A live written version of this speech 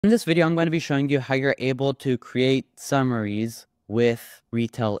In this video, I'm going to be showing you how you're able to create summaries with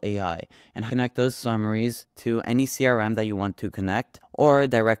Retell AI and connect those summaries to any CRM that you want to connect or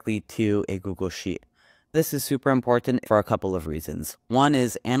directly to a Google Sheet. This is super important for a couple of reasons. One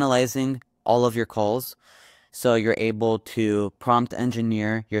is analyzing all of your calls, so you're able to prompt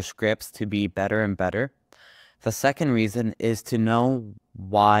engineer your scripts to be better and better. The second reason is to know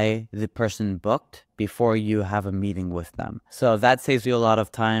why the person booked before you have a meeting with them. So that saves you a lot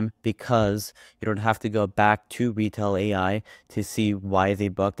of time because you don't have to go back to Retell AI to see why they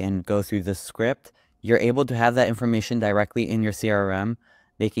booked and go through the script. You're able to have that information directly in your CRM,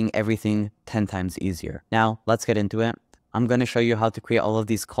 making everything 10 times easier. Now, let's get into it. I'm going to show you how to create all of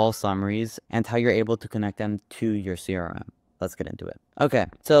these call summaries and how you're able to connect them to your CRM. Let's get into it. Okay,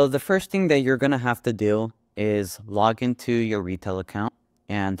 so the first thing that you're going to have to do is log into your Retell account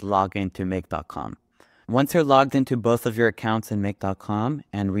and log into make.com. Once you're logged into both of your accounts in make.com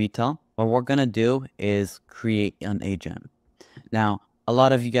and Retell, what we're going to do is create an agent. Now, a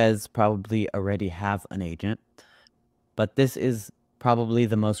lot of you guys probably already have an agent, but this is probably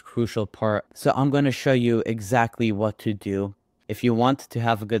the most crucial part. So I'm going to show you exactly what to do. If you want to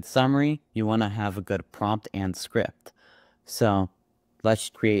have a good summary, you want to have a good prompt and script. So let's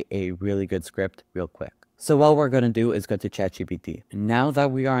create a really good script real quick. So what we're going to do is go to ChatGPT. Now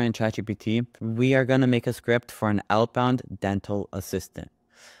that we are in ChatGPT, we are going to make a script for an outbound dental assistant.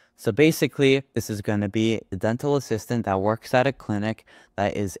 So basically, this is going to be a dental assistant that works at a clinic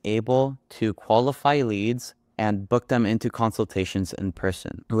that is able to qualify leads and book them into consultations in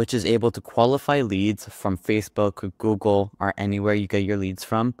person, which is able to qualify leads from Facebook, Google, or anywhere you get your leads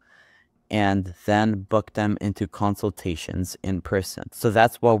from, and then book them into consultations in person. So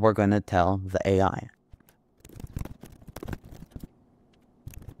that's what we're going to tell the AI.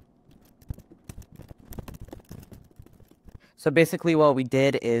 So basically what we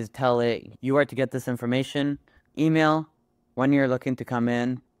did is tell it, you are to get this information, email, when you're looking to come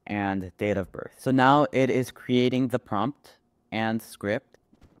in, and date of birth. So now it is creating the prompt and script.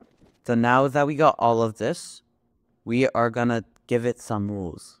 So now that we got all of this, we are gonna give it some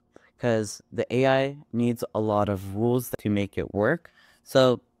rules because the AI needs a lot of rules to make it work.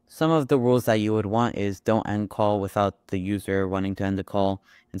 So some of the rules that you would want is don't end call without the user wanting to end the call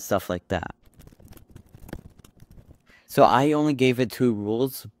and stuff like that. So I only gave it 2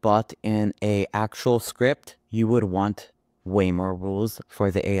 rules, but in a actual script, you would want way more rules for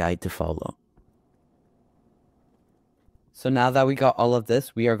the AI to follow. So now that we got all of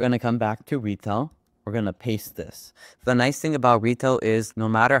this, we are going to come back to Retell. We're going to paste this. The nice thing about Retell is no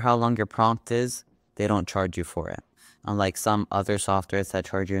matter how long your prompt is, they don't charge you for it. Unlike some other softwares that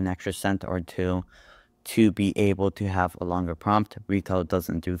charge you an extra cent or two to be able to have a longer prompt, Retell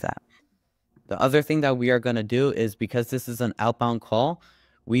doesn't do that. The other thing that we are going to do is because this is an outbound call,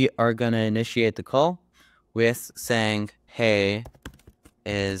 we are going to initiate the call with saying, hey,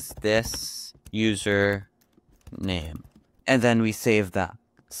 is this user name? And then we save that.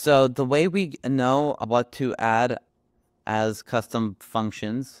 So the way we know what to add as custom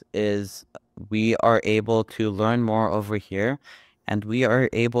functions is we are able to learn more over here and we are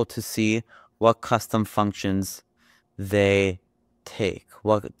able to see what custom functions they take,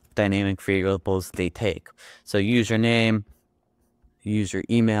 what dynamic variables they take. So username, user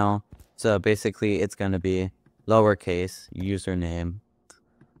email. So basically it's going to be lowercase username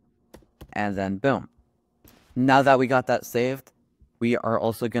and then boom. Now that we got that saved, we are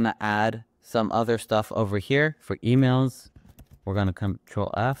also going to add some other stuff over here for emails. We're going to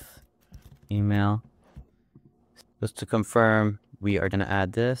Control F, email. Just to confirm, we are going to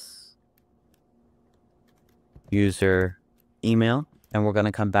add this user email. And we're going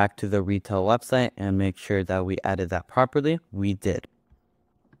to come back to the Retell website and make sure that we added that properly. We did.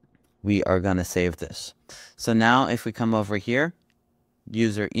 We are going to save this. So now if we come over here,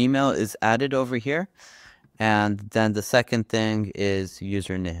 user email is added over here. And then the second thing is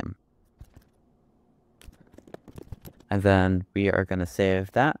username. And then we are going to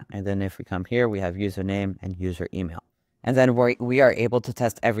save that. And then if we come here, we have username and user email. And then we are able to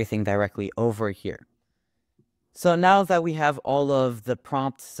test everything directly over here. So now that we have all of the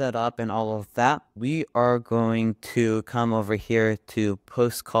prompts set up and all of that, we are going to come over here to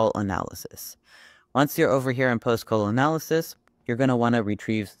post-call analysis. Once you're over here in post-call analysis, you're going to want to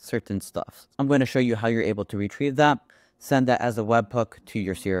retrieve certain stuff. I'm going to show you how you're able to retrieve that, send that as a webhook to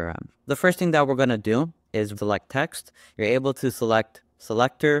your CRM. The first thing that we're going to do is select text. You're able to select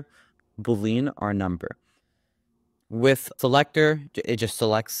selector, Boolean, or number. With selector, it just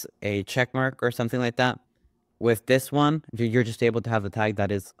selects a check mark or something like that. With this one, you're just able to have a tag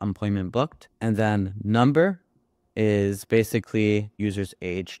that is appointment booked. And then number, is basically users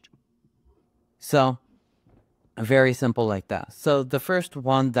aged. So very simple like that. So the first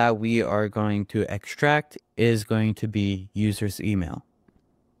one that we are going to extract is going to be user's email.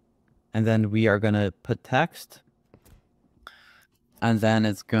 And then we are going to put text. And then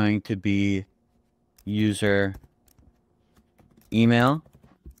it's going to be user email.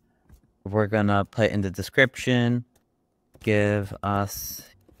 We're going to put in the description, give us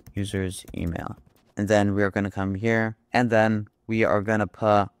user's email. And then we're going to come here. And then we are going to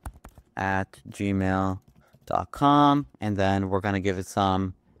put at gmail.com. And then we're going to give it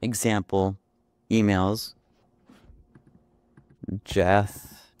some example emails.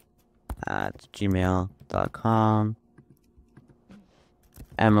 Jeff@gmail.com.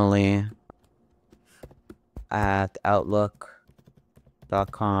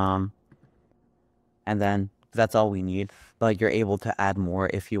 Emily@outlook.com. And then that's all we need, but you're able to add more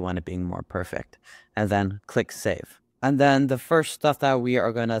if you want it being more perfect. And then click save. And then the first stuff that we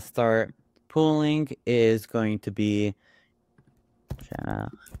are going to start pulling is going to be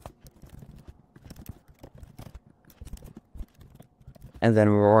and then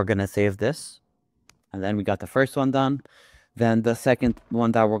we're going to save this. And then we got the first one done. Then the second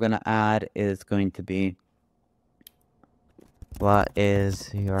one that we're going to add is going to be, what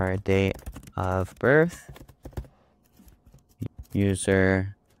is your date of birth?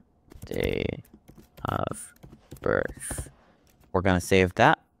 User date of birth. We're going to save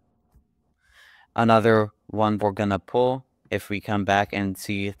that. Another one we're going to pull if we come back and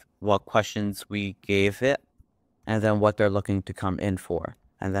see what questions we gave it, and then what they're looking to come in for.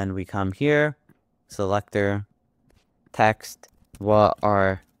 And then we come here, selector, text, what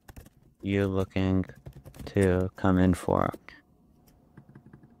are you looking to come in for?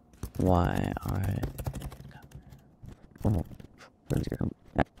 Why are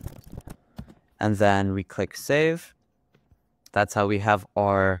and then we click save. That's how we have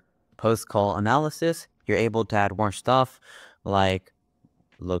our post-call analysis. You're able to add more stuff like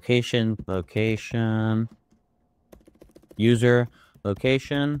location, user,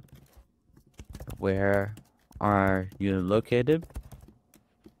 location, where are you located?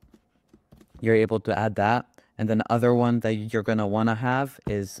 You're able to add that. And then the other one that you're going to want to have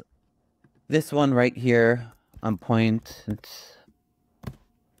is this one right here, appointment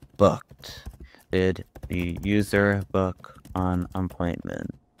booked. Did the user book an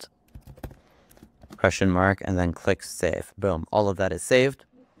appointment? Question mark, and then click save. Boom, all of that is saved.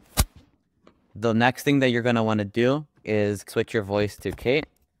 The next thing that you're going to want to do is switch your voice to Kate.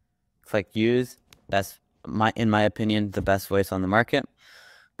 Click use. That's, in my opinion, the best voice on the market.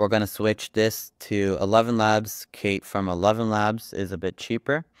 We're going to switch this to 11 Labs. Kate from 11 Labs is a bit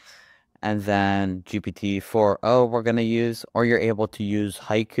cheaper. And then GPT-4o we're going to use, or you're able to use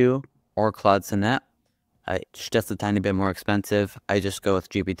Haiku or Claude Sonnet. It's just a tiny bit more expensive. I just go with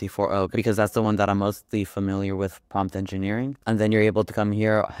GPT-4o because that's the one that I'm mostly familiar with prompt engineering. And then you're able to come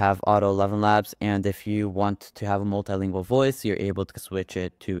here, have Auto 11 Labs. And if you want to have a multilingual voice, you're able to switch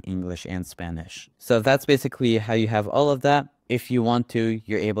it to English and Spanish. So that's basically how you have all of that. If you want to,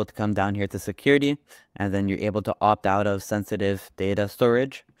 you're able to come down here to security, and then you're able to opt out of sensitive data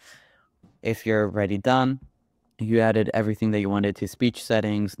storage. If you're already done, you added everything that you wanted to speech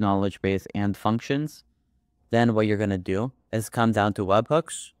settings, knowledge base, and functions. Then what you're going to do is come down to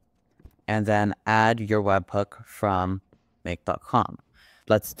webhooks and then add your webhook from make.com.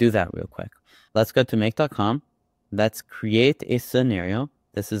 Let's do that real quick. Let's go to make.com. Let's create a scenario.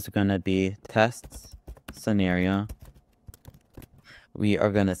 This is going to be tests scenario. We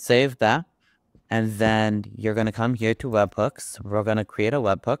are going to save that. And then you're going to come here to webhooks. We're going to create a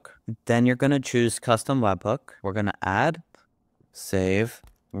webhook. Then you're going to choose custom webhook. We're going to add, save.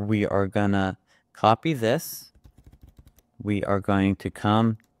 We are going to copy this. We are going to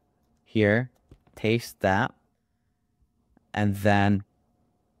come here, paste that. And then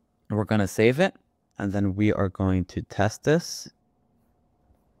we're going to save it. And then we are going to test this.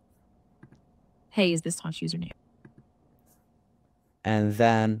 Hey, is this Tosh username? And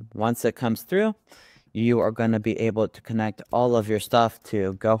then once it comes through, you are going to be able to connect all of your stuff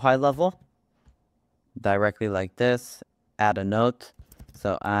to Go High Level directly like this. Add a note.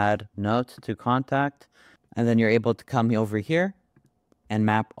 So add note to contact. And then you're able to come over here and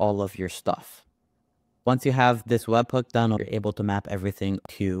map all of your stuff. Once you have this webhook done, you're able to map everything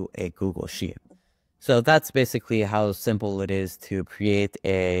to a Google Sheet. So that's basically how simple it is to create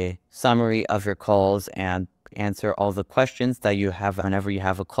a summary of your calls and answer all the questions that you have whenever you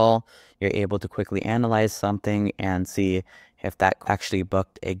have a call. You're able to quickly analyze something and see if that actually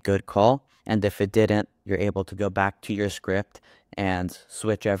booked a good call. And if it didn't, you're able to go back to your script and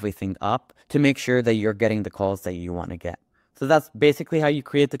switch everything up to make sure that you're getting the calls that you want to get. So that's basically how you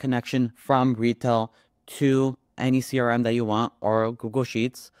create the connection from Retell to any CRM that you want or Google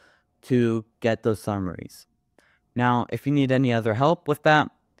Sheets to get those summaries. Now, if you need any other help with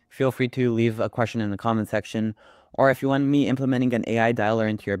that, feel free to leave a question in the comment section. Or if you want me implementing an AI dialer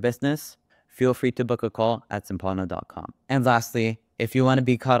into your business, feel free to book a call at sympana.com. And lastly, if you want to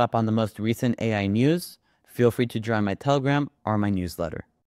be caught up on the most recent AI news, feel free to join my Telegram or my newsletter.